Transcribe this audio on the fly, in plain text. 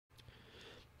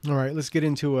All right, let's get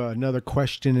into another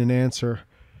question and answer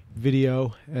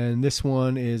video. And this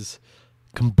one is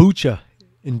kombucha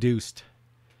induced.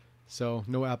 So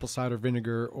no apple cider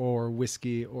vinegar or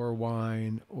whiskey or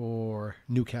wine or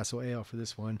Newcastle ale for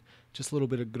this one. Just a little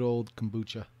bit of good old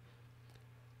kombucha.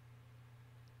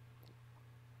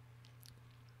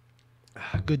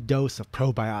 A good dose of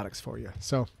probiotics for you.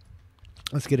 So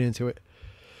let's get into it.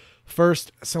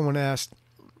 First, someone asked,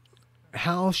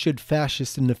 how should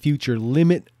fascists in the future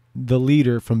limit the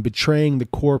leader from betraying the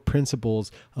core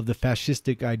principles of the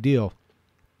fascistic ideal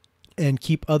and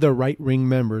keep other right-wing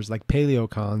members like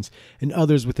paleocons and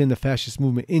others within the fascist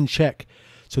movement in check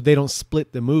so they don't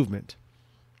split the movement?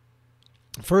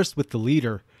 First, with the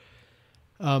leader,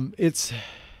 it's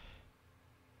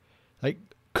like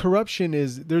corruption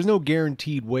is, there's no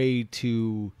guaranteed way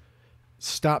to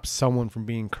stop someone from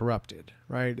being corrupted,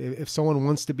 right? If someone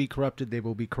wants to be corrupted, they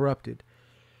will be corrupted.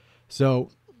 So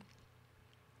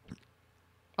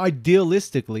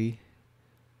idealistically,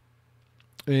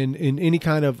 in any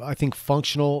kind of, I think,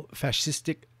 functional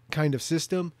fascistic kind of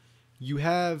system, you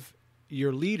have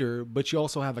your leader, but you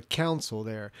also have a council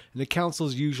there. And the council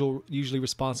is usually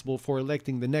responsible for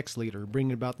electing the next leader,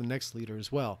 bringing about the next leader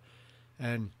as well.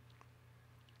 And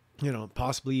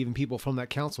possibly even people from that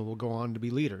council will go on to be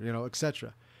leader,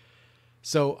 etc.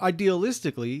 So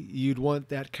idealistically, you'd want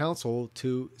that council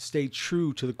to stay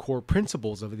true to the core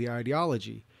principles of the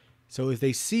ideology. So if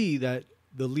they see that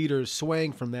the leader is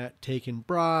swaying from that, taking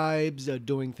bribes,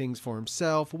 doing things for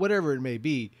himself, whatever it may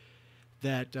be,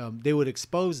 that they would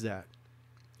expose that.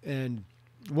 And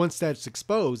once that's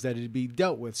exposed, that it'd be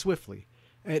dealt with swiftly,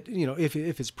 if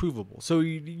it's provable. So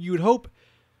you would hope,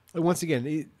 once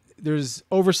again, there's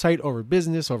oversight over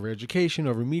business, over education,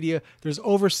 over media. There's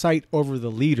oversight over the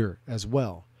leader as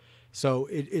well. So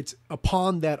it's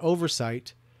upon that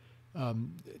oversight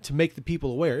to make the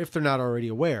people aware, if they're not already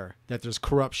aware, that there's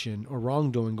corruption or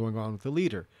wrongdoing going on with the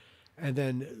leader, and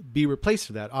then be replaced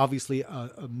for that. Obviously,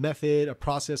 a method, a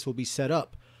process will be set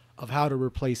up of how to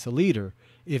replace a leader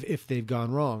if they've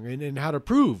gone wrong, and how to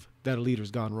prove that a leader's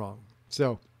gone wrong.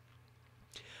 So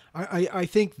I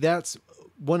think that's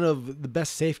one of the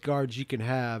best safeguards you can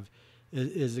have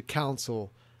is a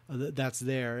council that's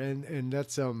there. And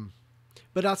that's,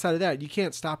 but outside of that, you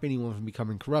can't stop anyone from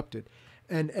becoming corrupted.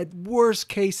 And at worst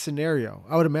case scenario,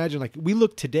 I would imagine, like, we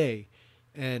look today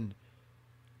and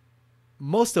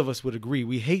most of us would agree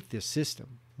we hate this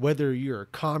system. Whether you're a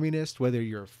communist, whether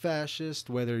you're a fascist,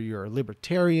 whether you're a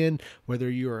libertarian, whether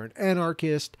you're an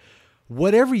anarchist,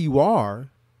 whatever you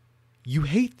are, you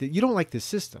hate that. You don't like this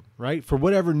system, right? For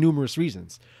whatever numerous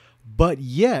reasons. But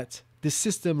yet the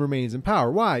system remains in power.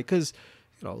 Why? Because,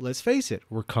 let's face it,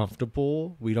 we're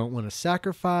comfortable. We don't want to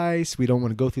sacrifice. We don't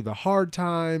want to go through the hard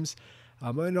times,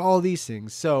 and all these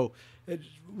things. So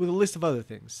with a list of other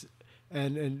things.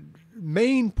 And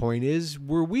main point is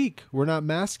we're weak. We're not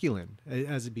masculine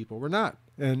as a people. We're not.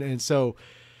 And so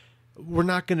we're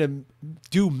not going to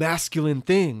do masculine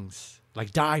things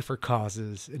like die for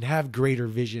causes and have greater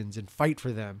visions and fight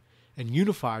for them and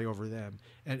unify over them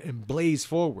and blaze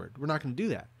forward. We're not going to do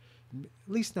that.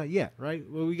 At least not yet, right?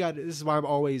 Well, this is why I'm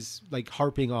always like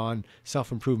harping on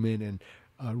self-improvement and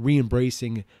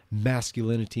re-embracing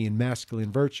masculinity and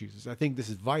masculine virtues. I think this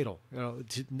is vital.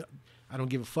 I don't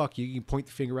give a fuck. You can point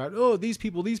the finger out. Oh, these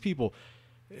people.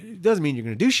 It doesn't mean you're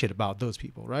going to do shit about those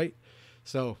people, right?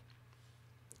 So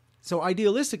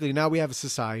idealistically, now we have a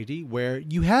society where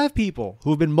you have people who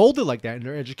have been molded like that in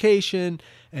their education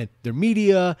and their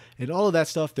media and all of that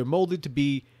stuff. They're molded to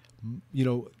be,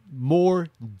 more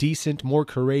decent, more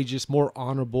courageous, more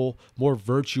honorable, more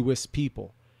virtuous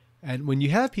people. And when you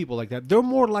have people like that, they're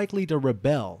more likely to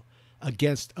rebel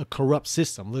against a corrupt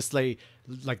system. Let's say,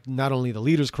 like, not only the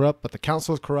leader's corrupt, but the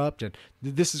council is corrupt, and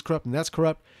this is corrupt, and that's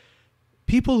corrupt.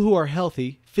 People who are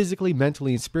healthy, physically,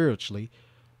 mentally, and spiritually,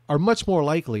 are much more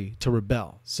likely to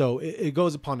rebel. So it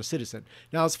goes upon a citizen.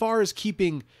 Now, as far as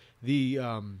keeping the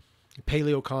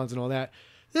paleocons and all that,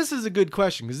 this is a good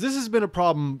question, because this has been a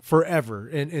problem forever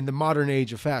in the modern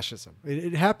age of fascism.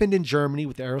 It happened in Germany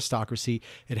with the aristocracy.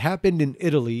 It happened in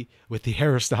Italy with the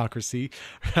aristocracy,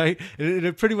 right? And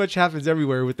it pretty much happens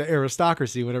everywhere with the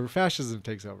aristocracy whenever fascism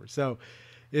takes over. So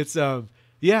it's,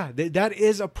 that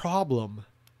is a problem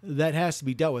that has to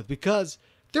be dealt with, because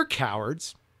they're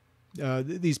cowards.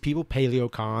 These people,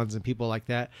 paleocons and people like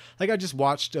that. Like, I just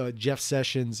watched Jeff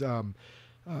Sessions.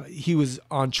 He was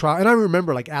on trial, and I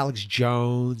remember like Alex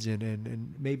Jones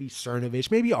and maybe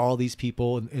Cernovich, maybe all these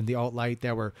people in the alt-right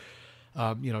that were,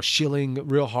 shilling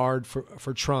real hard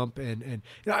for Trump. And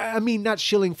I mean, not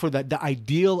shilling for the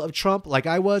ideal of Trump like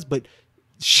I was, but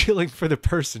shilling for the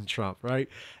person Trump, right?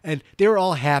 And they were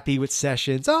all happy with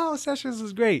Sessions. Oh, Sessions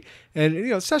is great.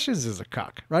 And, Sessions is a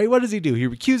cuck, right? What does he do? He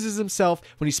recuses himself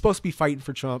when he's supposed to be fighting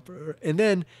for Trump. And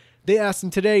then they asked him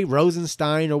today,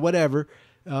 Rosenstein or whatever,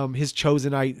 his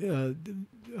chosenite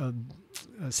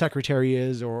secretary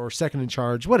is, or second in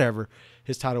charge, whatever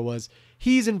his title was.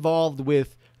 He's involved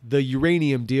with the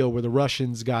uranium deal where the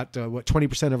Russians got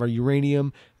 20% of our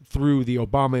uranium through the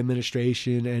Obama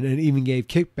administration, and even gave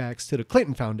kickbacks to the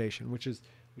Clinton Foundation, which is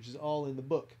all in the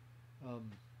book,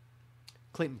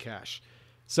 Clinton Cash.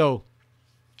 So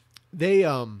they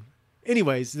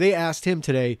anyways, they asked him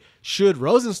today, should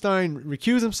Rosenstein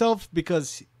recuse himself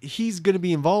because he's going to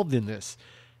be involved in this,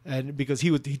 and because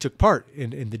he took part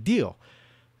in the deal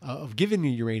of giving the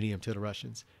uranium to the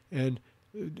Russians. And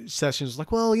Sessions was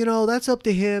like, well, that's up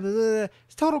to him.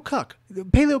 It's total cuck. The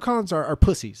paleocons are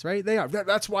pussies, right? They are.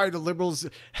 That's why the liberals,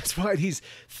 that's why these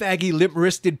faggy,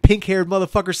 limp-wristed, pink-haired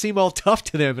motherfuckers seem all tough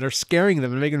to them and are scaring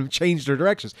them and making them change their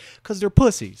directions, because they're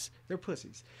pussies. They're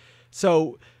pussies.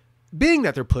 So, being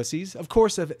that they're pussies, of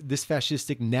course, if this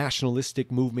fascistic,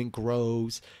 nationalistic movement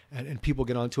grows and people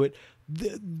get onto it,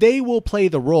 they will play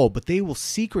the role, but they will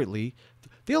secretly,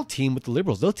 they'll team with the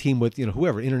liberals. They'll team with,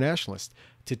 whoever, internationalists,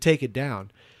 to take it down.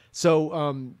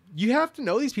 So you have to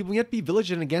know these people. You have to be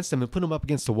vigilant against them and put them up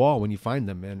against the wall when you find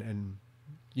them. And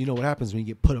you know what happens when you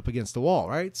get put up against the wall,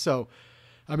 right? So,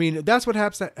 I mean, that's what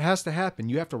has to happen.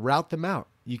 You have to rout them out.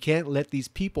 You can't let these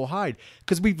people hide,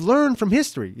 because we've learned from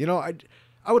history.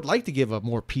 I would like to give a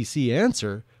more PC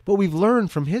answer, but we've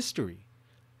learned from history.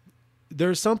 There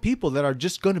are some people that are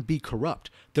just going to be corrupt.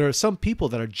 There are some people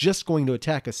that are just going to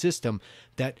attack a system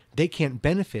that they can't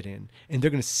benefit in, and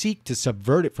they're going to seek to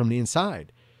subvert it from the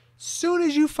inside. Soon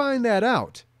as you find that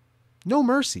out, no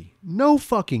mercy, no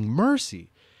fucking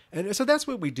mercy. And so that's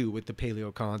what we do with the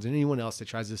paleocons and anyone else that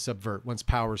tries to subvert once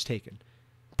power is taken.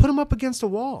 Put them up against a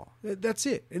wall. That's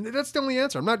it. And that's the only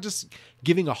answer. I'm not just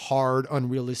giving a hard,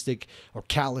 unrealistic, or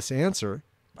callous answer.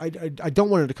 I don't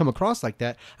want it to come across like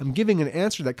that. I'm giving an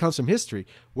answer that comes from history.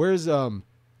 Where's the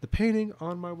painting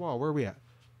on my wall? Where are we at?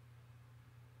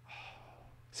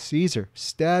 Caesar,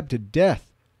 stabbed to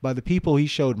death by the people he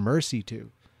showed mercy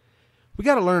to. We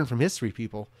got to learn from history,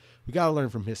 people. We got to learn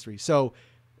from history. So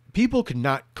people could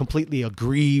not completely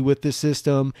agree with the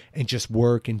system and just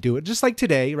work and do it. Just like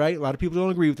today, right? A lot of people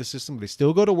don't agree with the system, but they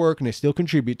still go to work and they still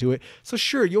contribute to it. So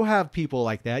sure, you'll have people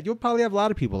like that. You'll probably have a lot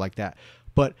of people like that.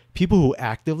 But people who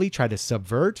actively try to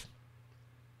subvert,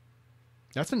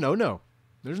 that's a no-no.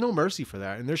 There's no mercy for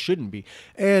that, and there shouldn't be.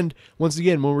 And once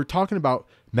again, when we're talking about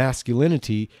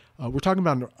masculinity, we're talking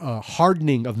about a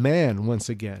hardening of man once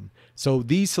again. So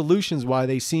these solutions, why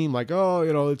they seem like,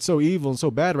 it's so evil and so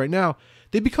bad right now,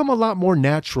 they become a lot more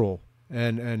natural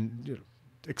and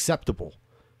acceptable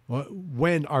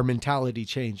when our mentality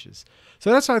changes. So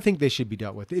that's how I think they should be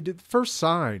dealt with. First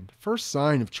sign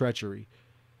of treachery.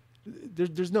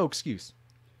 There's no excuse.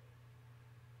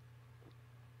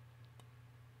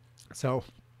 So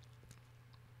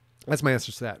that's my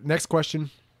answer to that. Next question.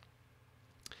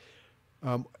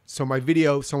 So my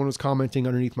video, someone was commenting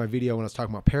underneath my video when I was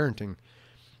talking about parenting.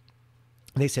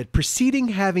 And they said, preceding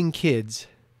having kids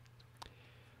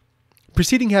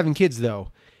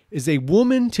though, is a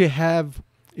woman to have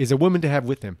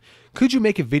with him. Could you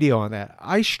make a video on that?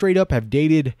 I straight up haven't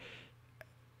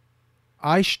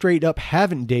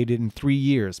dated in 3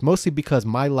 years, mostly because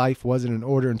my life wasn't in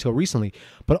order until recently,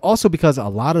 but also because a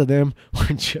lot of them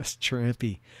were just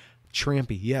trampy.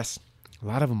 Yes, a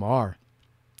lot of them are.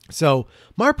 So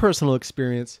my personal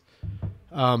experience,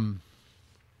 how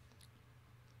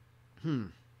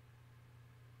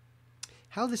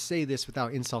to say this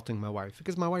without insulting my wife,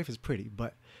 because my wife is pretty,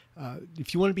 but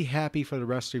if you want to be happy for the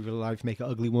rest of your life, make an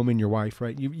ugly woman your wife,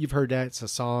 right? You've heard that. It's a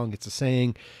song, it's a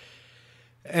saying.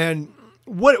 And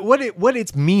what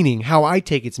its meaning, how I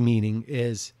take its meaning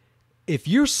is, if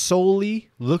you're solely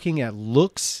looking at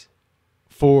looks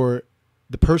for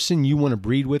the person you want to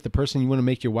breed with, the person you want to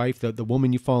make your wife, the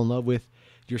woman you fall in love with,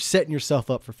 you're setting yourself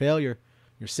up for failure.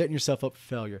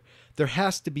 There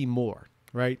has to be more,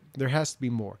 right? There has to be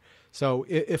more. So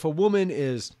if a woman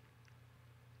is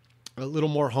a little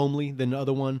more homely than the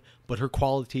other one, but her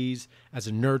qualities as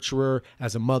a nurturer,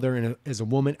 as a mother, and as a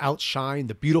woman outshine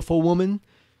the beautiful woman,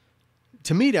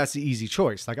 to me, that's the easy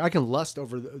choice. Like, I can lust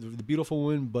over the beautiful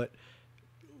woman, but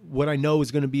what I know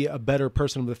is going to be a better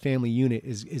person of the family unit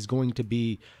is going to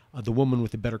be the woman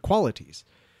with the better qualities.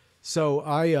 So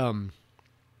I've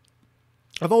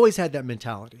always had that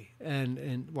mentality,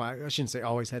 and well, I shouldn't say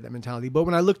always had that mentality, but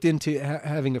when I looked into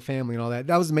having a family and all that,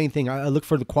 that was the main thing. I looked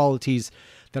for the qualities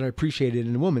that I appreciated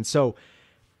in a woman. So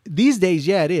these days,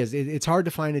 yeah, it is. It's hard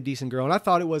to find a decent girl. And I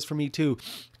thought it was for me too,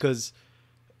 because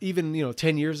even,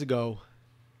 10 years ago,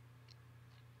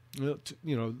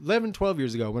 11, 12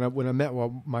 years ago when I met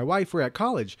my wife, we're at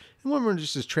college, and women were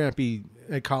just as trampy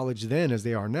at college then as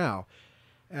they are now.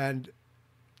 And,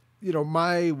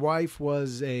 my wife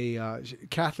was a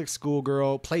Catholic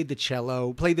schoolgirl, played the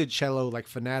cello like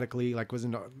fanatically, like was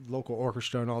in the local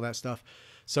orchestra and all that stuff.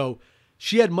 So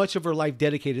she had much of her life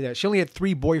dedicated to that. She only had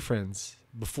 3 boyfriends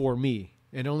before me,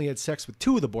 and only had sex with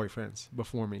 2 of the boyfriends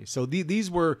before me. So these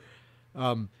were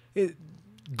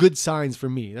good signs for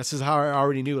me. This is how I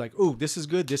already knew, like, oh, this is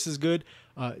good.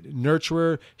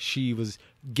 Nurturer. She was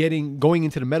going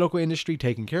into the medical industry,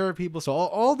 taking care of people. So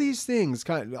all these things,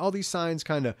 all these signs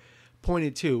kind of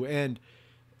pointed to. And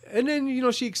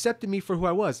then, she accepted me for who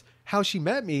I was. How she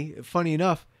met me, funny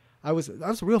enough, I was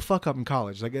a real fuck up in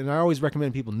college. Like, and I always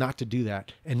recommend people not to do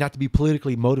that and not to be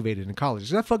politically motivated in college.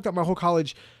 And I fucked up my whole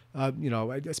college.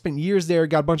 I spent years there,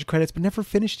 got a bunch of credits, but never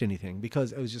finished anything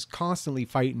because I was just constantly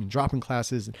fighting and dropping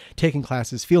classes and taking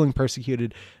classes, feeling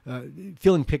persecuted,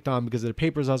 feeling picked on because of the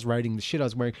papers I was writing, the shit I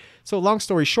was wearing. So long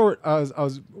story short, I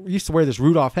used to wear this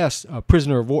Rudolph Hess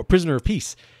prisoner of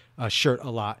peace shirt a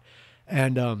lot.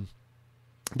 And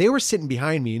they were sitting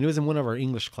behind me, and it was in one of our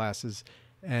English classes.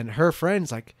 And her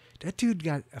friend's like, that dude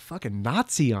got a fucking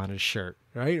Nazi on his shirt,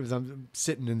 right? I'm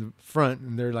sitting in the front,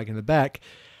 and they're like in the back.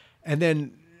 And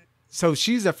then, so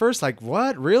she's at first like,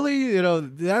 what? Really?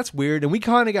 That's weird. And we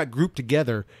kind of got grouped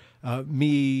together.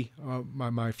 Me,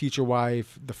 my future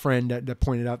wife, the friend that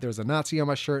pointed out there was a Nazi on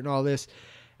my shirt and all this.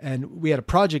 And we had a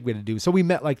project we had to do. So we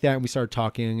met like that, and we started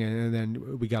talking, and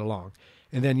then we got along.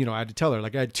 And then, I had to tell her,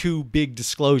 like, I had 2 big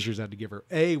disclosures I had to give her.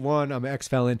 A, one, I'm an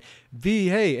ex-felon. B,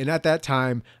 hey, and at that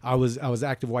time, I was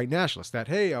active white nationalist. That,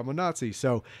 hey, I'm a Nazi.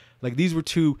 So, like, these were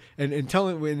 2,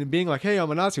 and being like, hey,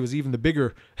 I'm a Nazi was even the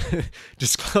bigger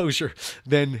disclosure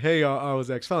than, hey, I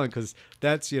was ex-felon, because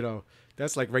that's,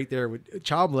 that's like right there with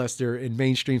child molester in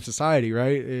mainstream society,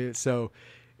 right? So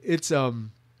it's so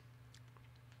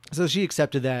she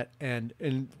accepted that, and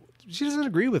she doesn't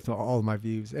agree with all of my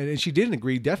views, and she didn't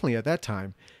agree definitely at that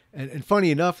time. And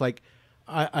funny enough, like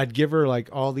I'd give her like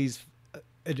all these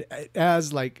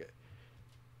as like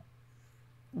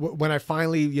when I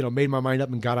finally made my mind up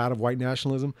and got out of white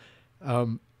nationalism,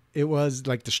 it was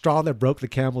like the straw that broke the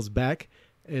camel's back.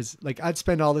 Is like I'd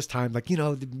spend all this time like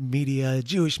the media,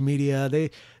 Jewish media,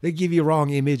 they give you a wrong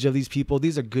image of these people.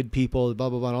 These are good people, blah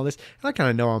blah blah, and all this. And I kind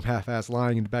of know I'm half-assed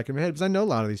lying in the back of my head because I know a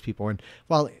lot of these people, and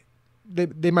while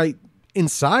they might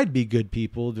inside be good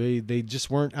people, they just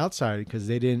weren't outside because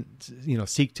they didn't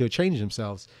seek to change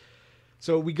themselves.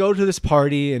 So we go to this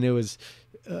party, and it was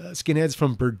skinheads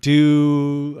from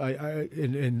Purdue,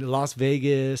 in Las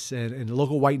Vegas, and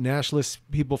local white nationalist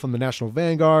people from the National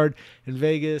Vanguard in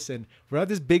Vegas, and we're at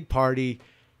this big party,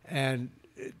 and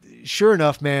sure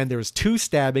enough, man, there was 2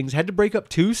 stabbings. Had to break up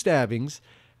 2 stabbings,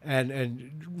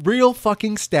 and real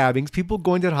fucking stabbings. People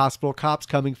going to the hospital, cops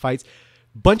coming, fights.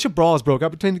 Bunch of brawls broke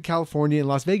up between California and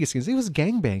Las Vegas. It was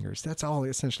gangbangers. That's all it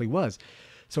essentially was.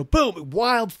 So boom,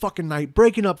 wild fucking night,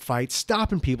 breaking up fights,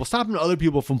 stopping other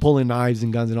people from pulling knives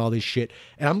and guns and all this shit.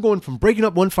 And I'm going from breaking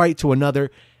up one fight to another.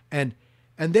 And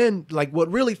then like what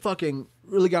really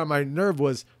got on my nerve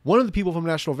was one of the people from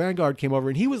National Vanguard came over,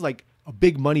 and he was like a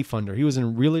big money funder. He was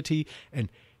in realty, and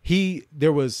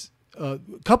there was a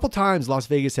couple times Las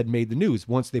Vegas had made the news.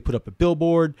 Once they put up a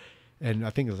billboard, and I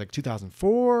think it was like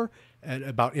 2004, and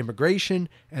about immigration,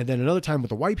 and then another time with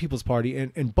the White People's Party,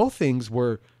 and both things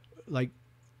were like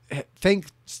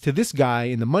thanks to this guy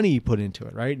and the money he put into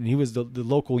it, right? And he was the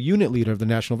local unit leader of the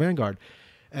National Vanguard.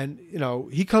 And,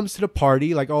 he comes to the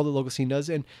party like all the local scene does,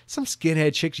 and some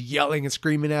skinhead chick's yelling and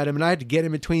screaming at him, and I had to get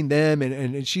in between them,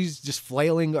 and she's just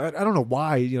flailing. I don't know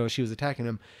why, she was attacking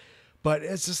him, but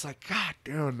it's just like, God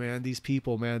damn, man, these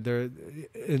people, man,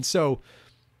 and so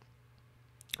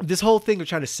this whole thing of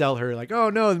trying to sell her, like, oh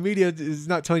no, the media is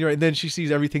not telling you right. And then she sees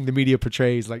everything the media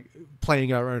portrays, like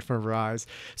playing out right in front of her eyes.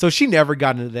 So she never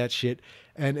got into that shit.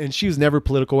 And she was never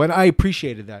political. And I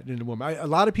appreciated that in a woman. A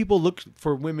lot of people look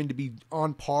for women to be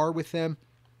on par with them.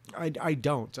 I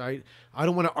don't. I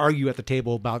don't want to argue at the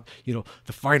table about,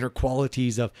 the finer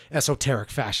qualities of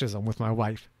esoteric fascism with my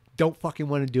wife. Don't fucking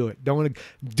want to do it. Don't want to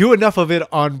do enough of it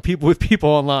with people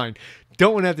online.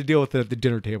 Don't want to have to deal with it at the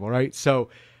dinner table, right? So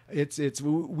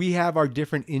we have our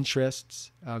different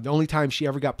interests. The only time she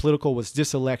ever got political was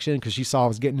this election because she saw I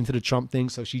was getting into the Trump thing,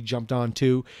 so she jumped on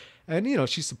too. And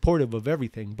she's supportive of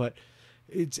everything, but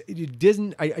it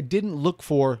didn't. I didn't look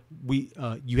for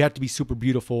you have to be super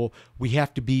beautiful. We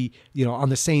have to be on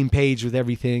the same page with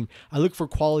everything. I look for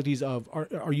qualities of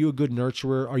are you a good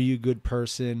nurturer? Are you a good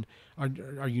person?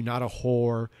 Are you not a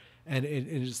whore? And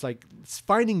it's like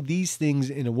finding these things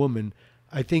in a woman.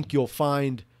 I think you'll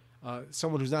find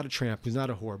someone who's not a tramp, who's not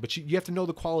a whore. But you have to know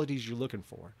the qualities you're looking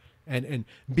for. And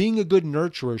being a good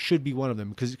nurturer should be one of them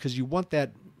because you want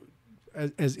that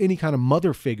as any kind of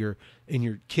mother figure in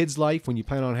your kid's life when you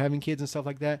plan on having kids and stuff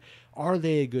like that. Are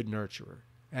they a good nurturer?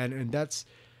 And that's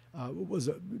was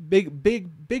a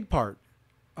big part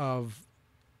of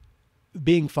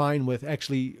being fine with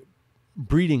actually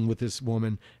breeding with this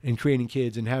woman and creating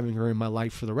kids and having her in my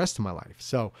life for the rest of my life.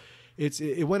 So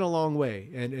it went a long way,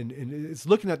 and it's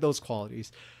looking at those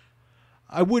qualities.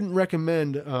 I wouldn't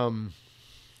recommend,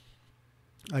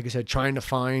 like I said, trying to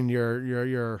find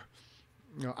your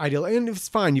ideal. And it's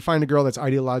fine. You find a girl that's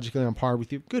ideologically on par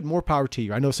with you. Good, more power to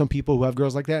you. I know some people who have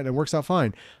girls like that and it works out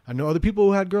fine. I know other people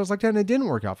who had girls like that and it didn't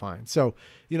work out fine. So,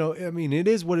 it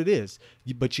is what it is.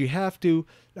 But you have to.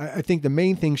 I think the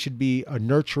main thing should be a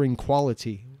nurturing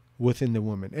quality within the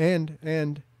woman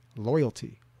and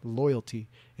loyalty. Loyalty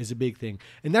is a big thing,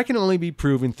 and that can only be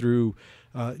proven through,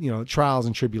 trials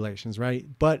and tribulations, right?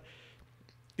 But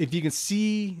if you can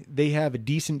see they have a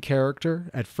decent character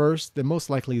at first, then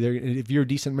most likely if you're a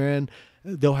decent man,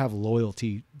 they'll have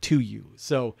loyalty to you.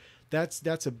 So that's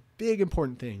a big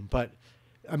important thing. But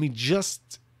I mean,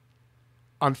 just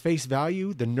on face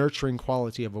value, the nurturing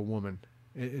quality of a woman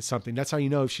is something. That's how you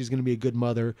know if she's going to be a good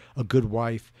mother, a good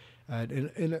wife,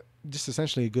 and just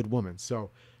essentially a good woman.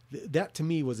 So that to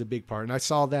me was a big part. And I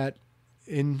saw that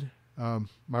in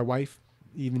my wife,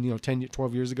 even, 10,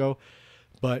 12 years ago.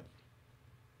 But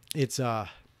it's, and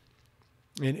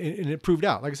it proved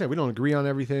out. Like I said, we don't agree on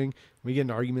everything. We get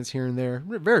into arguments here and there,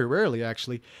 very rarely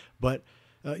actually, but,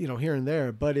 here and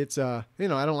there. But it's, I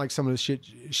don't like some of the shit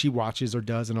she watches or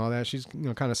does and all that. She's,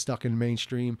 kind of stuck in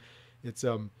mainstream. It's,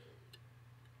 I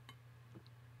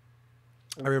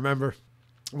remember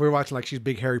we were watching, like, she's a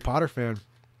big Harry Potter fan.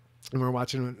 And we were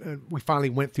watching, we finally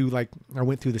I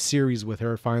went through the series with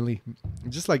her finally,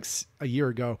 just like a year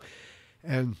ago.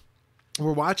 And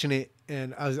we're watching it.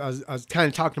 And I was kind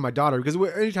of talking to my daughter because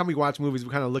anytime we watch movies,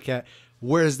 we kind of look at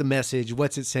where's the message,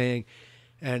 what's it saying.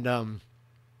 And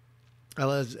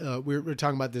we're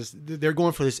talking about this. They're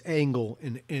going for this angle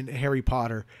in Harry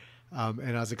Potter.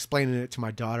 And I was explaining it to my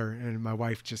daughter, and my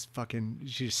wife she just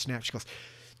snapped. She goes,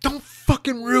 "Don't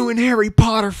fucking ruin Harry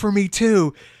Potter for me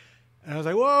too." And I was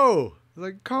like, whoa,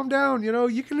 like, calm down.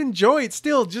 You can enjoy it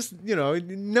still. Just, know,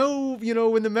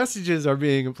 when the messages are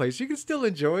being in place, you can still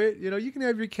enjoy it. You can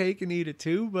have your cake and eat it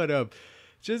too. But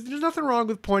there's nothing wrong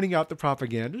with pointing out the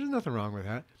propaganda. There's nothing wrong with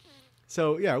that.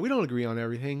 So, yeah, we don't agree on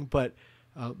everything. But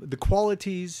the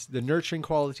qualities, the nurturing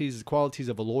qualities, the qualities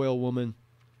of a loyal woman,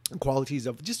 qualities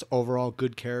of just overall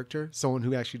good character, someone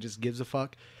who actually just gives a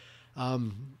fuck,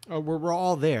 we're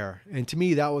all there. And to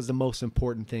me, that was the most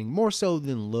important thing, more so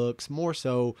than looks, more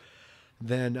so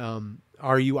than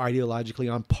are you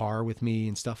ideologically on par with me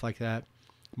and stuff like that.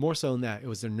 More so than that, it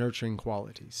was the nurturing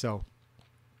quality. So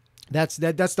that's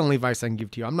the only advice I can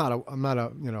give to you. I'm not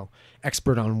a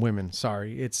expert on women.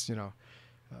 Sorry. It's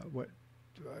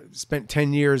spent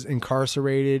 10 years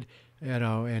incarcerated,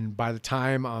 and by the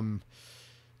time I'm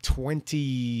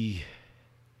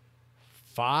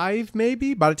 25,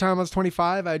 maybe. By the time I was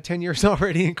 25, I had 10 years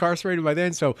already incarcerated by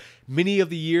then. So many of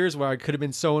the years where I could have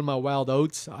been sowing my wild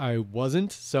oats, I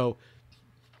wasn't. So,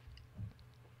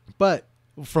 but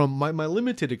from my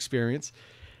limited experience,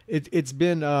 it's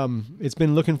been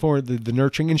looking for the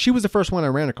nurturing. And she was the first one I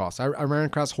ran across. I ran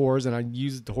across whores, and I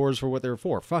used the whores for what they were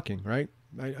for, fucking, right?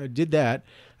 I did that.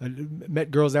 I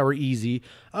met girls that were easy.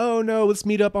 Oh no, let's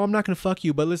meet up. Oh, I'm not going to fuck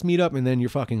you, but let's meet up. And then you're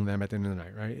fucking them at the end of the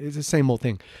night, right? It's the same old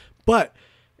thing. But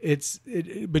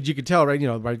but you could tell, right?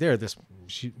 Right there, if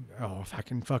I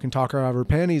can fucking talk her out of her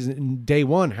panties in day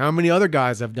one, how many other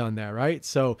guys have done that, right?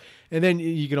 So, and then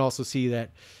you can also see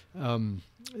that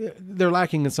they're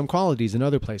lacking in some qualities in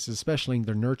other places, especially in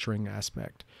their nurturing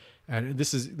aspect. And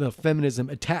this is the feminism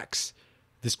attacks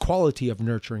this quality of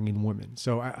nurturing in women.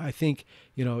 So I think,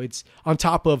 it's on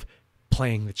top of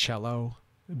playing the cello,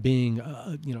 being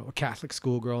a Catholic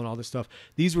schoolgirl and all this stuff.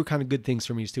 These were kind of good things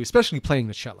for me too, especially playing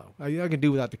the cello. I can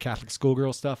do without the Catholic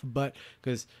schoolgirl stuff, but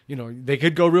because they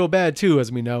could go real bad too,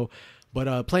 as we know.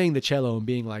 But playing the cello and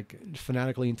being like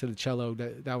fanatically into the cello,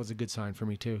 that was a good sign for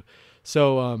me too.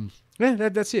 So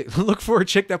that's it. Look for a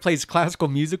chick that plays classical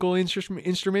musical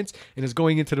instruments and is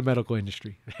going into the medical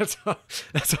industry. That's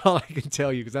all I can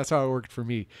tell you, because that's how it worked for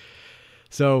me.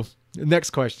 So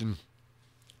next question.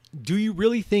 Do you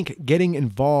really think getting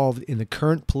involved in the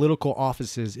current political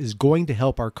offices is going to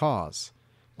help our cause?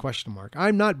 Question mark.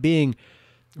 I'm not being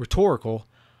rhetorical.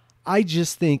 I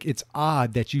just think it's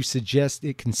odd that you suggest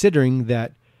it, considering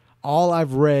that all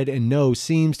I've read and know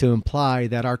seems to imply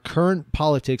that our current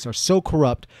politics are so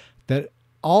corrupt that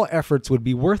all efforts would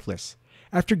be worthless.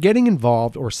 After getting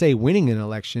involved or, say, winning an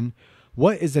election,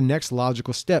 what is the next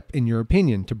logical step, in your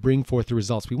opinion, to bring forth the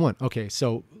results we want? Okay,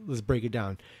 so let's break it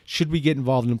down. Should we get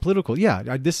involved in political? Yeah,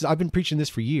 I've been preaching this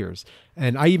for years.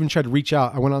 And I even tried to reach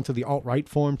out. I went onto the alt-right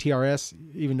forum, TRS,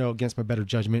 even though against my better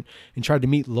judgment, and tried to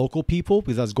meet local people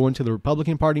because I was going to the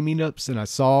Republican Party meetups, and I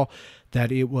saw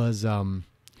that it was there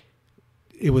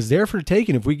for the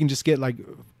taking. If we can just get like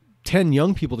 10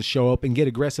 young people to show up and get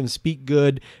aggressive and speak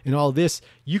good and all this,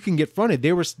 you can get fronted.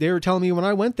 They were telling me when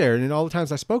I went there, and all the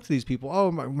times I spoke to these people,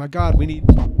 oh my God, we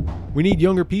need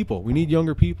younger people. We need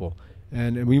younger people.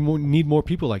 And we need more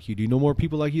people like you. Do you know more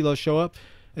people like you that show up?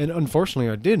 And unfortunately,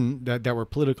 I didn't, that were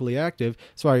politically active.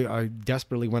 So I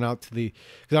desperately went out to because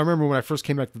I remember when I first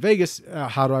came back to Vegas,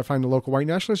 how do I find a local white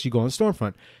nationalist? You go on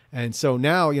Stormfront. And so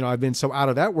now, I've been so out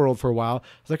of that world for a while.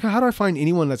 I was like, how do I find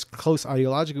anyone that's close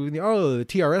ideologically with me? Oh, the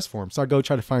TRS forum. So I go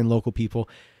try to find local people.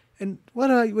 And what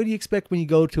do you expect when you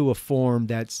go to a forum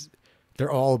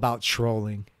they're all about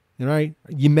trolling? Right?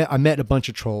 I met a bunch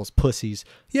of trolls, pussies.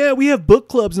 Yeah, we have book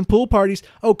clubs and pool parties.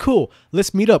 Oh, cool.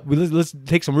 Let's meet up. Let's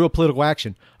take some real political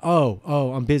action. Oh,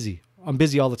 I'm busy. I'm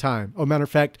busy all the time. Oh, matter of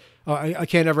fact, I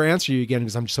can't ever answer you again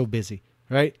because I'm so busy.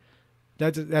 Right?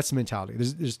 That's the mentality.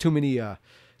 There's too many.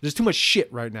 There's too much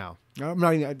shit right now.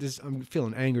 I'm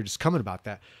feeling anger just coming about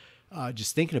that.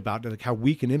 Just thinking about like how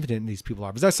weak and impotent these people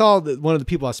are. Because I saw one of the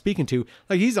people I was speaking to,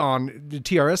 like he's on the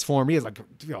TRS forum. He has like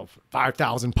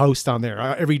 5,000 posts on there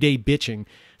every day bitching.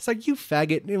 It's like, you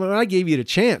faggot. When I gave you the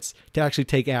chance to actually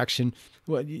take action,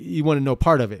 well, you want to know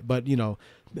part of it. But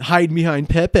hide behind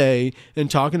Pepe and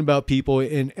talking about people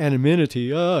in anonymity.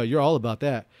 You're all about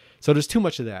that. So there's too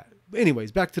much of that. But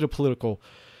anyways, back to the political.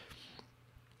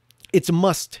 It's a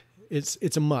must.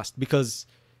 It's a must because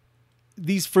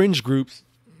these fringe groups,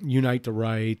 Unite the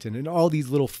Right, and all these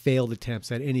little failed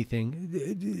attempts at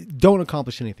anything don't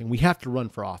accomplish anything. We have to run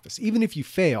for office. Even if you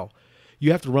fail,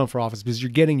 you have to run for office because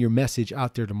you're getting your message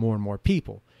out there to more and more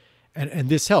people. And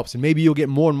this helps. And maybe you'll get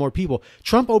more and more people.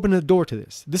 Trump opened the door to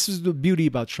this. This is the beauty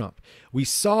about Trump. We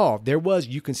saw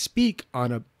you can speak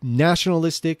on a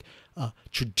nationalistic,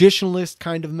 traditionalist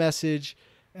kind of message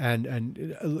and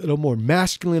a little more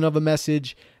masculine of a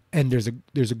message. And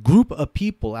there's a group of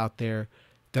people out there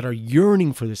that are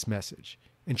yearning for this message.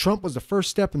 And Trump was the first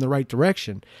step in the right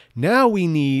direction. Now we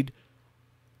need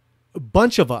a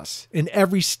bunch of us in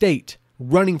every state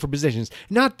running for positions.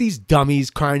 Not these dummies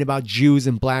crying about Jews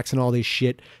and blacks and all this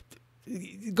shit.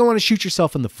 Go on and shoot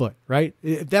yourself in the foot, right?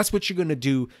 If that's what you're going to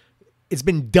do, it's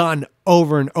been done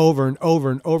over and over and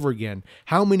over and over again.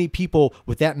 How many people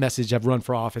with that message have run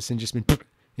for office and just been,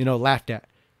 laughed at?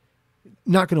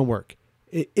 Not going to work.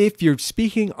 If you're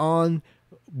speaking on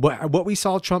what we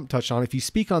saw Trump touch on, if you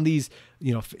speak on these,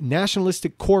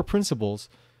 nationalistic core principles,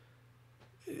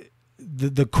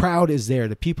 the crowd is there,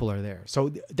 the people are there.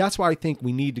 So that's why I think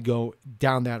we need to go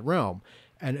down that realm.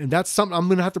 And that's something I'm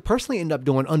going to have to personally end up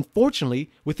doing,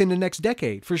 unfortunately, within the next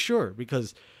decade, for sure.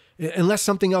 Because unless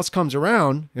something else comes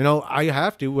around, I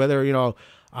have to, whether,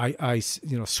 I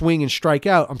swing and strike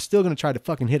out, I'm still going to try to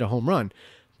fucking hit a home run.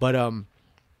 But,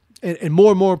 and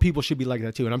more people should be like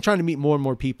that too. And I'm trying to meet more and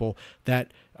more people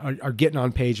that are getting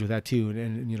on page with that too.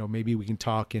 And maybe we can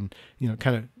talk and,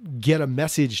 kind of get a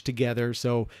message together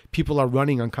so people are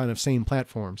running on kind of same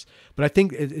platforms. But I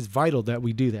think it's vital that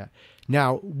we do that.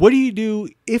 Now, what do you do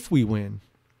if we win?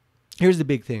 Here's the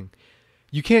big thing.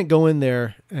 You can't go in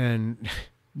there and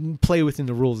play within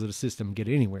the rules of the system and get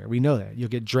anywhere. We know that. You'll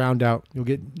get drowned out. You'll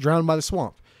get drowned by the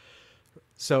swamp.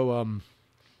 So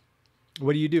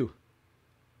what do you do?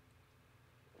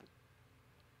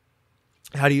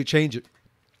 How do you change it?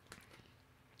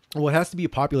 Well, it has to be a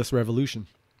populist revolution,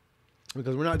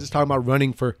 because we're not just talking about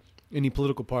running for any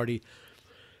political party.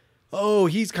 Oh,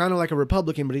 he's kind of like a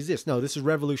Republican, but he's this. No, this is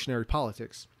revolutionary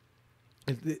politics.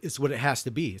 It's what it has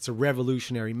to be. It's a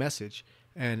revolutionary message,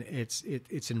 and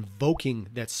it's invoking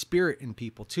that spirit in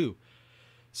people too.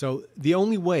 So the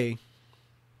only way,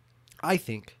 I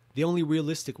think, the only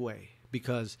realistic way,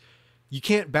 because you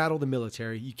can't battle the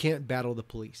military. You can't battle the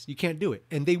police. You can't do it.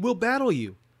 And they will battle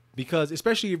you, because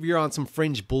especially if you're on some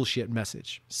fringe bullshit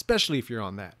message, especially if you're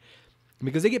on that,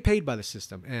 because they get paid by the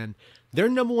system, and their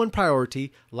number one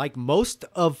priority, like most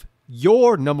of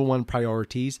your number one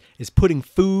priorities, is putting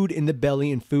food in the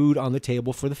belly and food on the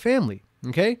table for the family.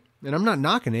 Okay. And I'm not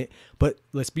knocking it, but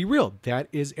let's be real. That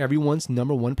is everyone's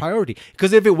number one priority.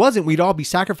 Because if it wasn't, we'd all be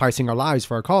sacrificing our lives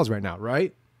for our cause right now,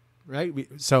 right?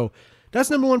 So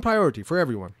that's number one priority for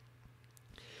everyone.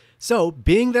 So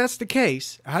being that's the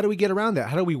case, how do we get around that?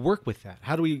 How do we work with that?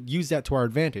 How do we use that to our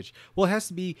advantage? Well, it has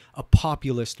to be a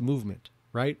populist movement,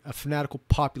 right? A fanatical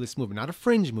populist movement, not a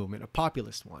fringe movement, a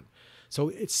populist one. So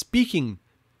it's speaking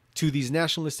to these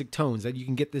nationalistic tones that you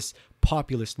can get this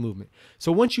populist movement.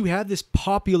 So once you have this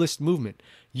populist movement,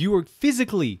 you are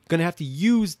physically going to have to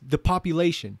use the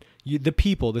population, the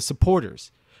people, the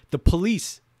supporters. The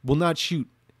police will not shoot.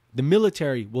 The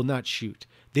military will not shoot.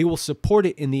 They will support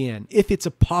it in the end. If it's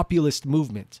a populist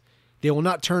movement, they will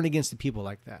not turn against the people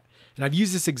like that. And I've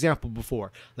used this example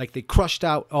before. Like they crushed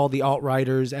out all the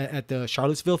alt-righters at the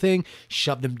Charlottesville thing,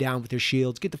 shoved them down with their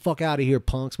shields. Get the fuck out of here,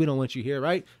 punks. We don't want you here,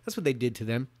 right? That's what they did to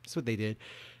them. That's what they did.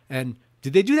 And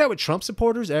did they do that with Trump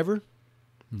supporters ever?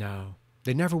 No.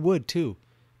 They never would, too,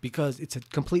 because it's a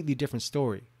completely different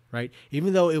story, right?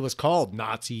 Even though it was called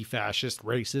Nazi, fascist,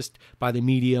 racist by the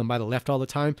media and by the left all the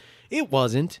time, it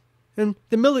wasn't. And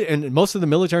and most of the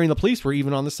military and the police were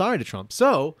even on the side of Trump.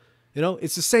 So,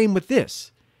 it's the same with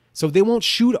this. So they won't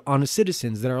shoot on the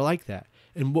citizens that are like that.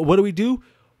 And what do?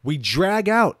 We drag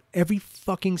out every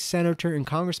fucking senator and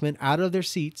congressman out of their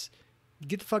seats.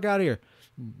 Get the fuck out of here.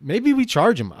 Maybe we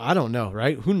charge them. I don't know,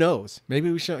 right? Who knows?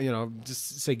 Maybe we should,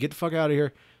 just say, get the fuck out of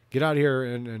here. Get out of here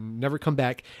and never come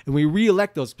back. And we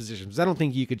reelect those positions. I don't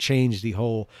think you could change the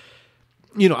whole,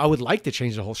 I would like to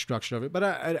change the whole structure of it, but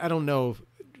I don't know.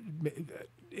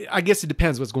 I guess it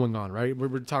depends what's going on, right?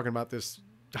 We're talking about this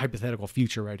hypothetical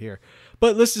future right here,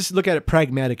 but let's just look at it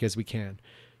pragmatic as we can.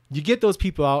 You get those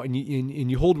people out and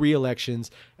you hold re-elections,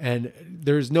 and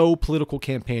there's no political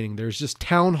campaigning. There's just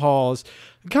town halls.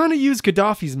 We kind of use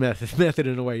Gaddafi's method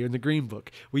in a way in the Green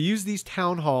Book. We use these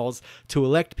town halls to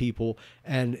elect people,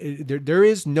 and there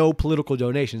is no political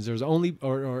donations. There's only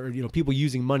or people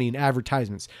using money in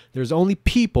advertisements. There's only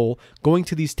people going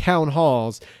to these town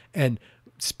halls and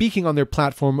speaking on their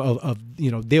platform of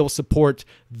they'll support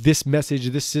this message,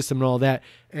 this system, and all that.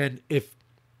 And if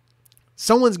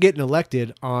someone's getting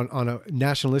elected on a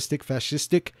nationalistic,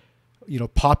 fascistic,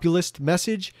 populist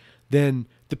message, then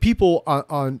the people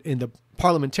on in the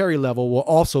parliamentary level will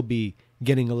also be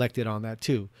getting elected on that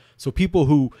too. So people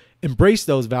who embrace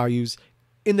those values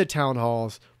in the town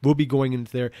halls will be going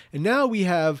into there. And now we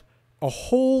have a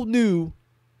whole new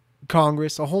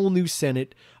Congress, a whole new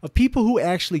Senate of people who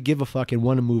actually give a fuck and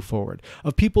want to move forward,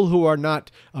 of people who are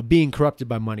not being corrupted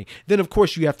by money. Then, of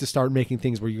course, you have to start making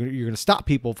things where you're going to stop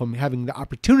people from having the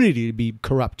opportunity to be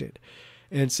corrupted.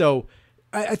 And so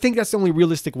I think that's the only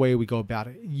realistic way we go about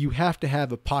it. You have to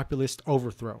have a populist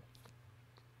overthrow.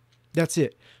 That's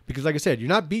it. Because like I said, you're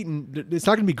not beating, it's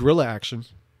not going to be guerrilla action.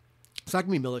 It's not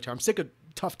going to be military. I'm sick of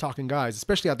tough talking guys,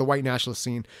 especially at the white nationalist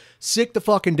scene. Sick to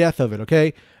fucking death of it,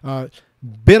 okay?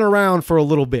 Been around for a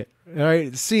little bit, all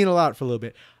right? Seen a lot for a little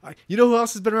bit. You know who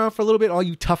else has been around for a little bit? All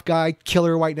you tough guy,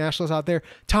 killer white nationalists out there?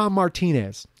 Tom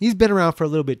Martinez. He's been around for a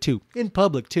little bit too, in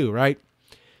public too, right?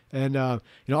 And,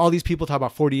 all these people talk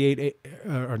about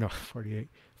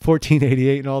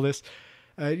 1488 and all this.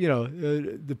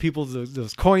 The people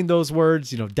that coined those words,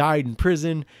 died in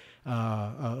prison,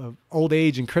 old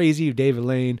age and crazy, David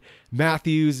Lane.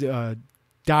 Matthews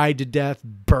died to death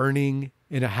burning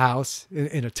in a house,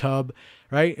 in a tub,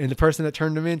 right? And the person that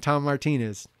turned him in, Tom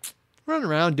Martinez, running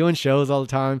around doing shows all the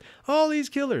time. All these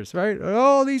killers, right?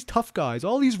 All these tough guys,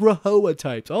 all these Rahowa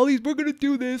types, all these, we're going to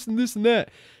do this and this and that.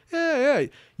 Yeah.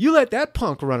 You let that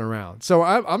punk run around. So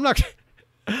I'm not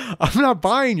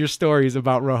buying your stories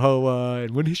about Rahowa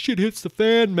and when his shit hits the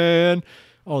fan, man.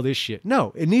 All this shit.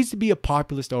 No, it needs to be a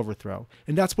populist overthrow.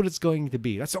 And that's what it's going to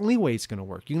be. That's the only way it's going to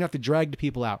work. You're going to have to drag the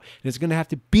people out. And it's going to have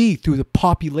to be through the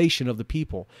population of the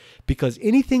people. Because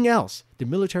anything else, the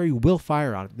military will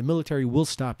fire on it. The military will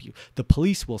stop you. The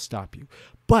police will stop you.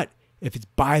 But if it's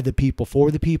by the people, for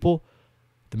the people,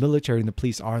 the military and the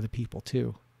police are the people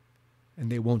too.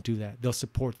 And they won't do that. They'll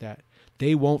support that.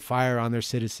 They won't fire on their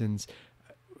citizens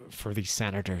for these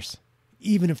senators.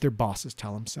 Even if their bosses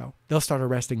tell them so. They'll start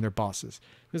arresting their bosses.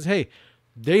 Because, hey,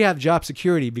 they have job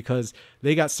security because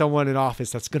they got someone in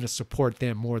office that's going to support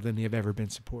them more than they've ever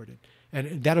been supported.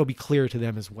 And that'll be clear to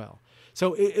them as well.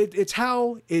 So it's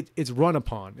how it's run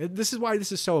upon. This is why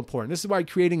this is so important. This is why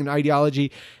creating an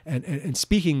ideology and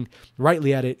speaking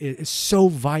rightly at it is so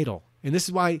vital. And this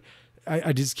is why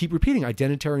I just keep repeating,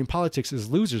 identitarian politics is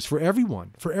losers for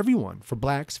everyone, for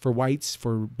blacks, for whites,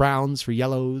 for browns, for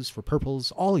yellows, for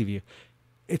purples, all of you.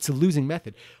 It's a losing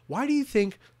method. Why do you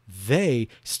think they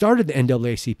started the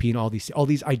NAACP and all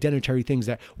these identitary things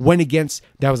that went against,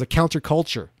 that was a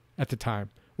counterculture at the time?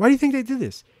 Why do you think they did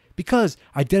this? Because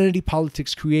identity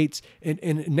politics creates, in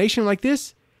a nation like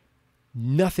this,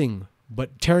 nothing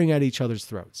but tearing at each other's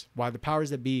throats. Why the powers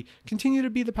that be continue to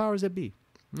be the powers that be.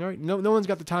 All right? No one's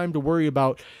got the time to worry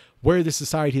about where the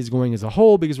society is going as a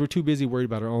whole because we're too busy worried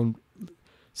about our own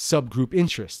subgroup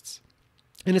interests.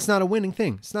 And it's not a winning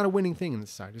thing. It's not a winning thing in the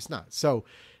society. It's not. So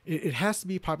it has to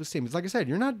be a popular statement. Like I said,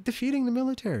 you're not defeating the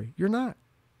military. You're not.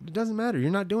 It doesn't matter.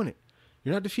 You're not doing it.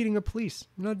 You're not defeating the police.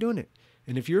 You're not doing it.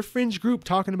 And if you're a fringe group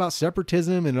talking about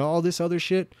separatism and all this other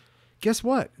shit, guess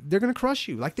what? They're going to crush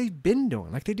you like they've been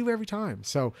doing, like they do every time.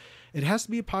 So it has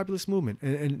to be a populist movement.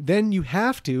 And then you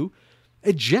have to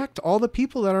eject all the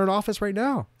people that are in office right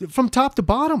now from top to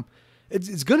bottom.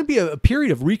 It's going to be a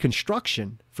period of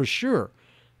reconstruction for sure.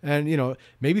 And, you know,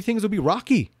 maybe things will be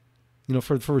rocky, you know,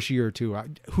 for the first year or two.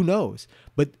 Who knows?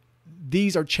 But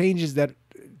these are changes that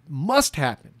must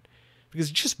happen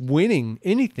because just winning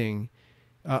anything,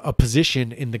 a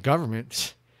position in the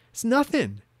government, it's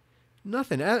nothing.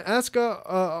 Nothing. Ask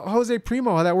Jose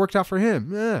Primo how that worked out for him.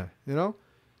 Yeah, you know.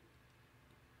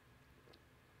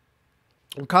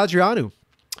 And Quadriano,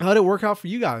 how did it work out for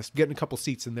you guys getting a couple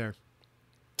seats in there?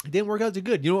 It didn't work out too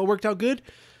good. You know what worked out good?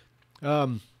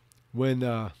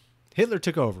 When Hitler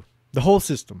took over the whole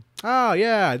system. Oh,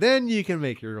 yeah. Then you can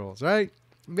make your rules, right?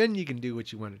 Then you can do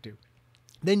what you want to do.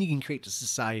 Then you can create the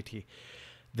society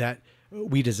that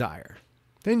we desire.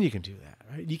 Then you can do that,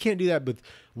 right? You can't do that with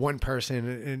one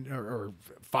person or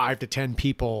 5 to 10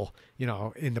 people, you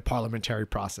know, in the parliamentary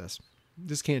process.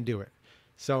 Just can't do it.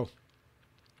 So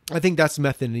I think that's the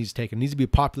method that needs to take. It needs to be a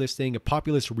populist thing, a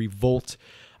populist revolt.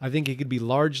 I think it could be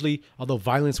largely, although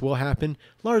violence will happen,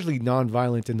 largely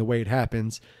nonviolent in the way it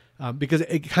happens, because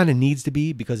it kind of needs to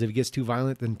be, because if it gets too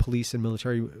violent, then police and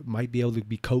military might be able to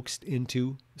be coaxed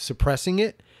into suppressing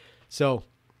it. So,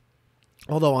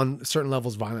 although on certain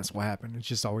levels, violence will happen. It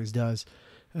just always does.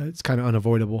 It's kind of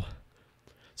unavoidable.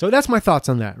 So that's my thoughts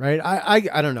on that, right?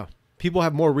 I don't know. People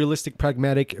have more realistic,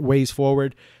 pragmatic ways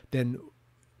forward than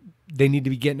they need to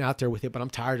be getting out there with it, but I'm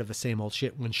tired of the same old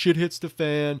shit. When shit hits the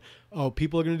fan, oh,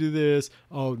 people are going to do this.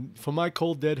 Oh, from my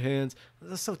cold, dead hands.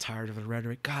 I'm so tired of the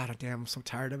rhetoric. God damn, I'm so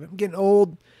tired of it. I'm getting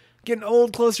old,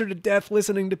 closer to death,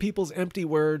 listening to people's empty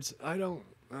words. I don't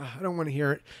want to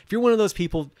hear it. If you're one of those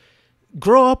people,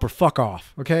 grow up or fuck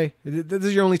off, okay? Those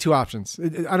are your only two options.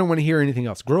 I don't want to hear anything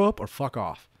else. Grow up or fuck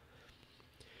off.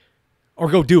 Or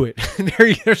go do it.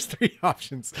 There's 3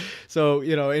 options. So,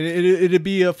 you know, it'd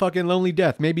be a fucking lonely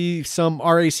death. Maybe some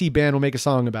RAC band will make a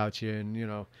song about you and, you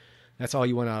know, that's all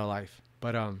you want out of life.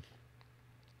 But,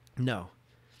 no.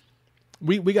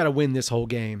 We got to win this whole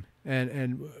game.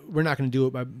 And we're not going to do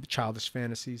it by childish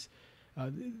fantasies.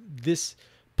 This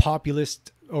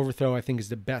populist overthrow, I think, is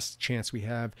the best chance we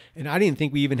have. And I didn't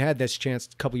think we even had this chance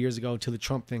a couple years ago until the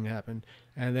Trump thing happened.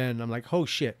 And then I'm like, oh,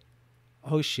 shit.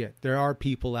 There are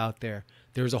people out there.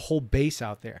 There's a whole base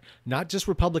out there, not just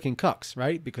Republican cucks,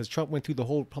 right? Because Trump went through the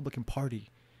whole Republican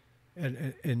Party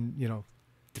and you know,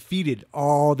 defeated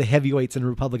all the heavyweights in the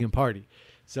Republican Party.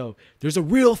 So there's a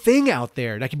real thing out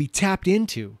there that can be tapped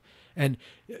into. And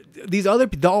these other,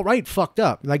 the alt-right fucked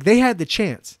up. Like they had the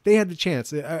chance.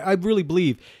 I really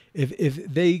believe if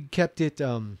they kept it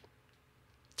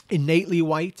innately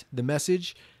white, the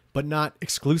message, but not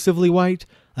exclusively white,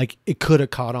 like it could have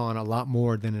caught on a lot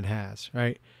more than it has,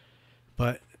 right?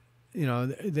 But, you know,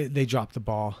 they dropped the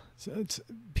ball. So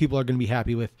people are going to be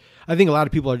happy with, I think a lot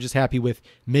of people are just happy with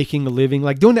making a living,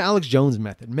 like doing the Alex Jones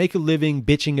method. Make a living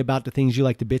bitching about the things you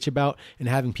like to bitch about and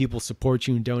having people support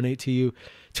you and donate to you.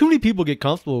 Too many people get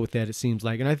comfortable with that, it seems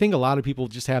like. And I think a lot of people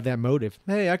just have that motive.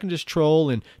 Hey, I can just troll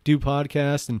and do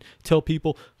podcasts and tell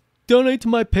people, donate to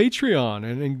my Patreon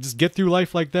and just get through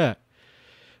life like that.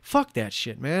 Fuck that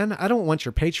shit, man. I don't want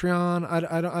your Patreon.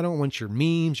 I don't want your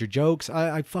memes, your jokes.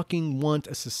 I fucking want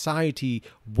a society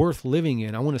worth living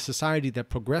in. I want a society that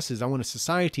progresses. I want a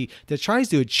society that tries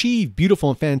to achieve beautiful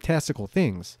and fantastical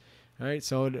things. All right?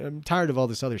 So I'm tired of all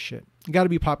this other shit. You got to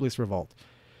be populist revolt.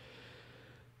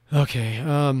 Okay.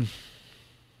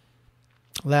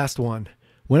 Last one.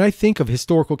 When I think of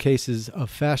historical cases of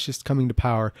fascists coming to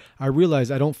power, I realize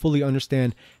I don't fully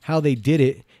understand how they did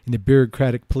it in the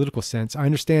bureaucratic political sense. I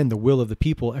understand the will of the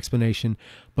people explanation,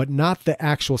 but not the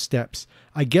actual steps.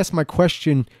 I guess my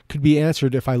question could be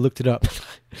answered if I looked it up.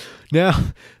 Now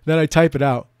that I type it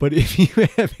out, but if you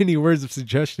have any words of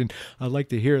suggestion, I'd like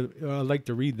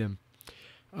to read them.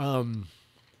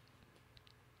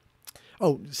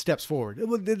 Oh, steps forward.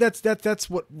 That's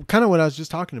what kind of what I was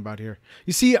just talking about here.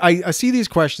 You see, I see these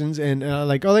questions and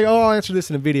I'll answer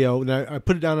this in a video, and I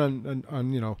put it down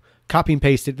on you know, copy and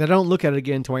paste it. And I don't look at it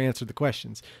again until I answer the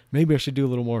questions. Maybe I should do a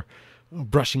little more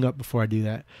brushing up before I do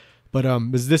that. But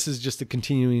this is just a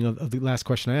continuing of the last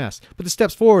question I asked. But the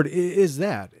steps forward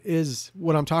is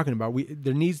what I'm talking about.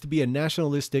 There needs to be a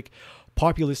nationalistic,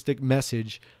 populistic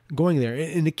message going there,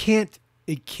 and it can't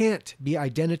be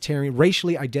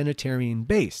racially identitarian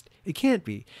based. It can't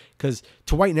be, because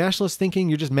to white nationalist thinking,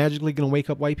 you're just magically going to wake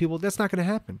up white people. That's not going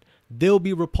to happen. They'll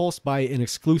be repulsed by an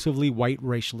exclusively white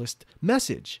racialist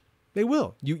message. They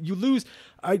will. You lose.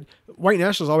 White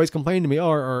nationalists always complain to me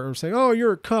or say, oh,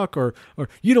 you're a cuck, or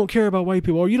you don't care about white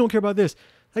people, or you don't care about this.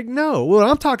 Like, no, what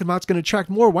I'm talking about is going to attract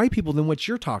more white people than what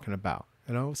you're talking about.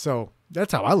 So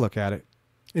that's how I look at it.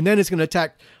 And then it's going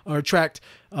to attract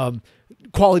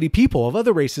quality people of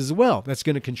other races as well. That's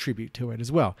going to contribute to it as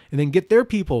well. And then get their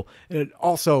people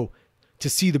also to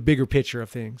see the bigger picture of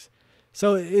things.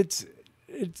 So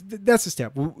that's a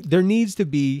step. There needs to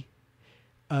be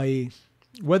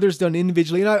whether it's done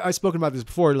individually, and I've spoken about this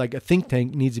before, like a think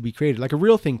tank needs to be created, like a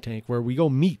real think tank where we go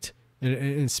meet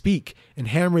and speak and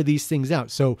hammer these things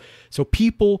out. So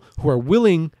people who are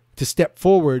willing to step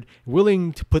forward,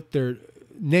 willing to put their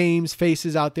names,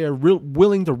 faces out there,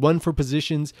 willing to run for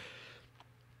positions,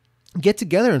 get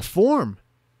together and form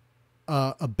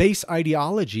a base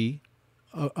ideology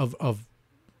of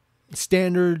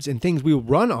standards and things we will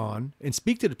run on and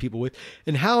speak to the people with,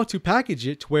 and how to package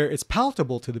it to where it's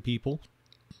palatable to the people.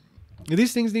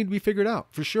 These things need to be figured out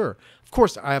for sure. Of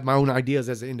course, I have my own ideas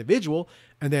as an individual,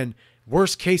 and then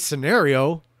worst case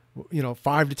scenario,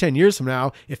 5 to 10 years from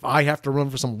now, if I have to run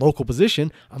for some local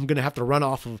position, I'm going to have to run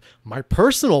off of my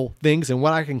personal things and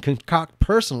what I can concoct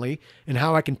personally and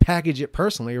how I can package it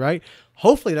personally, right?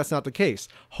 Hopefully that's not the case.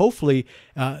 Hopefully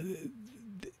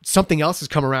something else has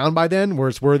come around by then where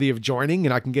it's worthy of joining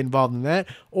and I can get involved in that.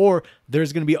 Or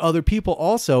there's going to be other people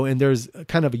also, and there's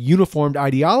kind of a uniformed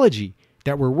ideology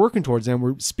that we're working towards and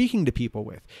we're speaking to people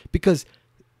with, because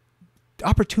the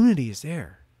opportunity is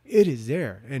there. It is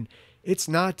there. And it's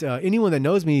not anyone that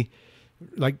knows me,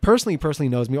 like personally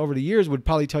knows me over the years, would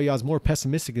probably tell you I was more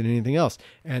pessimistic than anything else.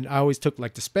 And I always took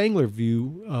like the Spangler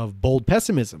view of bold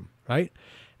pessimism, right?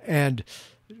 And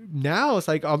now it's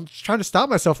like I'm trying to stop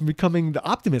myself from becoming the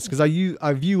optimist, because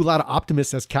I view a lot of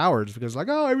optimists as cowards, because like,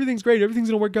 oh, everything's great, everything's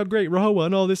gonna work out great, Rahowa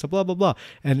and all this, blah blah blah,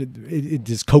 and it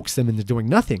just coaxes them into doing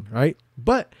nothing, right?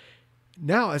 But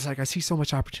now it's like I see so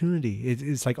much opportunity.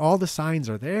 It's like all the signs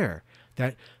are there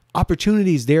that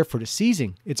opportunity is there for the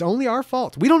seizing. It's only our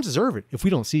fault. We don't deserve it if we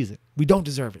don't seize it. We don't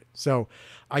deserve it. So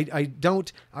I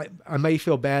may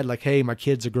feel bad, like, hey, my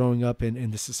kids are growing up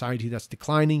in the society that's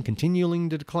declining, continuing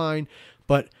to decline,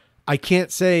 but I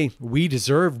can't say we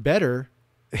deserve better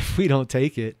if we don't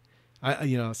take it.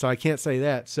 So I can't say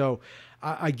that. So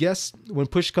I guess when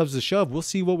push comes to shove, we'll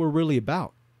see what we're really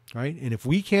about, right? And if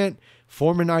we can't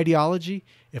form an ideology,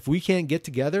 if we can't get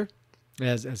together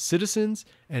as citizens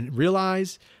and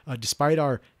realize, despite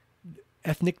our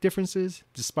ethnic differences,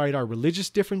 despite our religious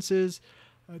differences,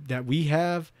 that we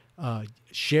have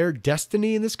shared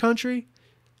destiny in this country,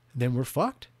 then we're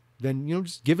fucked. Then,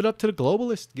 just give it up to the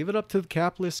globalists, give it up to the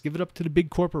capitalists, give it up to the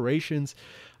big corporations,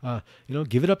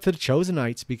 give it up to the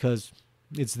Chosenites, because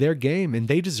it's their game and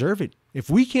they deserve it. If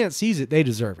we can't seize it, they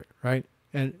deserve it, right?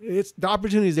 And the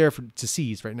opportunity is there to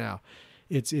seize right now.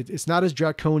 It's not as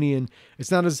draconian.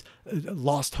 It's not as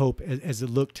lost hope as it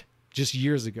looked just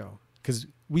years ago, because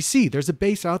we see there's a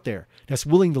base out there that's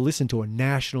willing to listen to a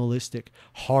nationalistic,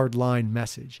 hardline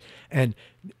message. And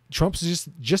Trump's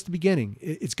just the beginning.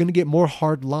 It's going to get more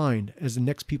hardlined as the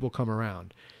next people come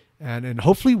around. And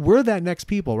hopefully we're that next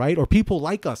people, right? Or people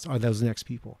like us are those next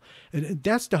people. And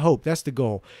that's the hope. That's the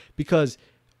goal. Because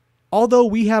although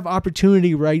we have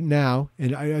opportunity right now,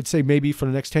 and I'd say maybe for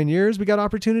the next 10 years we got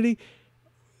opportunity,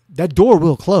 that door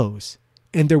will close.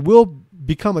 And there will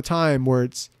become a time where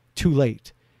it's too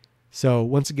late. So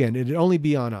once again, it'd only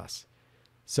be on us.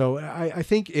 So I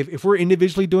think if we're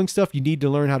individually doing stuff, you need to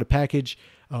learn how to package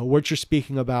what you're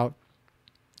speaking about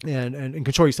and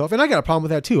control yourself. And I got a problem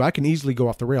with that too. I can easily go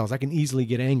off the rails. I can easily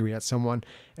get angry at someone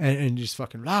and just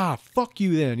fucking, fuck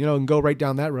you then, and go right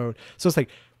down that road. So it's like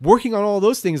working on all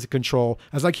those things to control,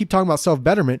 as I keep talking about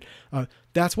self-betterment,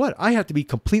 that's what I have to be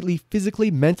completely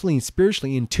physically, mentally, and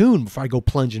spiritually in tune before I go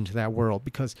plunge into that world.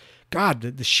 Because God,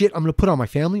 the shit I'm going to put on my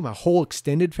family, my whole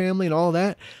extended family and all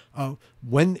that,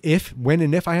 when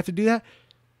and if I have to do that,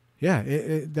 yeah,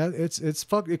 it's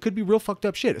fuck. It could be real fucked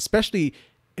up shit, especially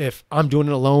if I'm doing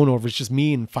it alone, or if it's just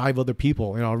me and 5 other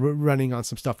people, running on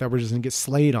some stuff that we're just gonna get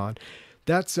slayed on.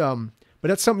 But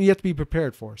that's something you have to be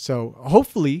prepared for. So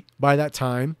hopefully by that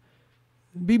time,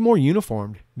 be more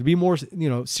uniformed, be more,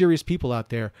 serious people out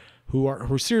there who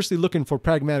are seriously looking for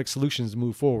pragmatic solutions to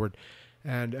move forward.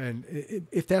 And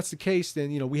if that's the case,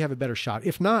 then, we have a better shot.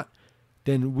 If not,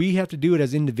 then we have to do it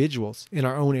as individuals in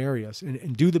our own areas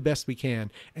and do the best we can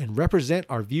and represent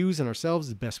our views and ourselves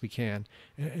the best we can.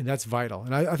 And that's vital.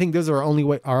 And I think those are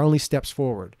our only steps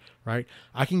forward, right?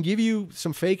 I can give you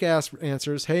some fake ass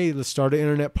answers. Hey, let's start an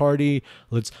internet party.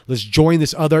 Let's join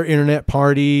this other internet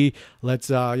party. Let's,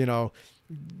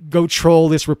 go troll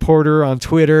this reporter on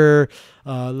Twitter.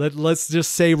 Let's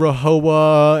just say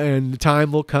Rahowa and the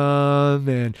time will come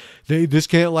and this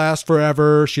can't last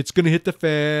forever. Shit's going to hit the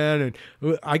fan.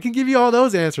 And I can give you all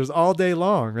those answers all day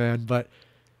long, man. But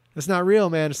that's not real,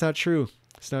 man. It's not true.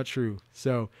 It's not true.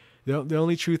 So the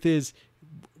only truth is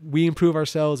we improve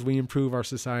ourselves. We improve our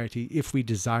society if we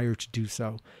desire to do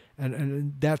so.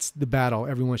 And that's the battle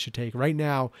everyone should take. Right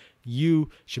now,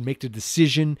 you should make the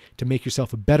decision to make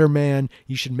yourself a better man.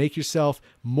 You should make yourself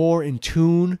more in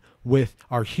tune with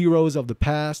our heroes of the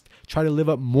past. Try to live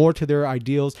up more to their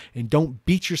ideals and don't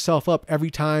beat yourself up every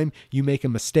time you make a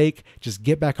mistake. Just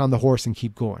get back on the horse and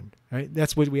keep going. Right?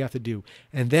 That's what we have to do.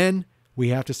 And then we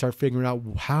have to start figuring out,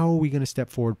 how are we going to step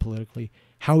forward politically?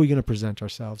 How are we going to present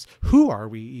ourselves? Who are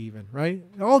we even? Right?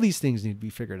 All these things need to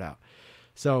be figured out.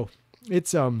 So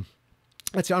I'm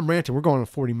ranting. We're going on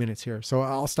 40 minutes here. So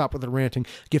I'll stop with the ranting,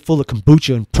 get full of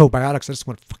kombucha and probiotics. I just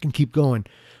want to fucking keep going,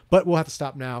 but we'll have to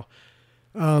stop now.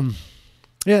 Yeah,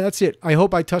 that's it. I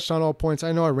hope I touched on all points.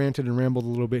 I know I ranted and rambled a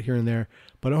little bit here and there,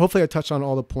 but hopefully I touched on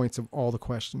all the points of all the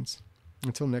questions.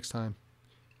 Until next time.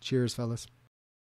 Cheers, fellas.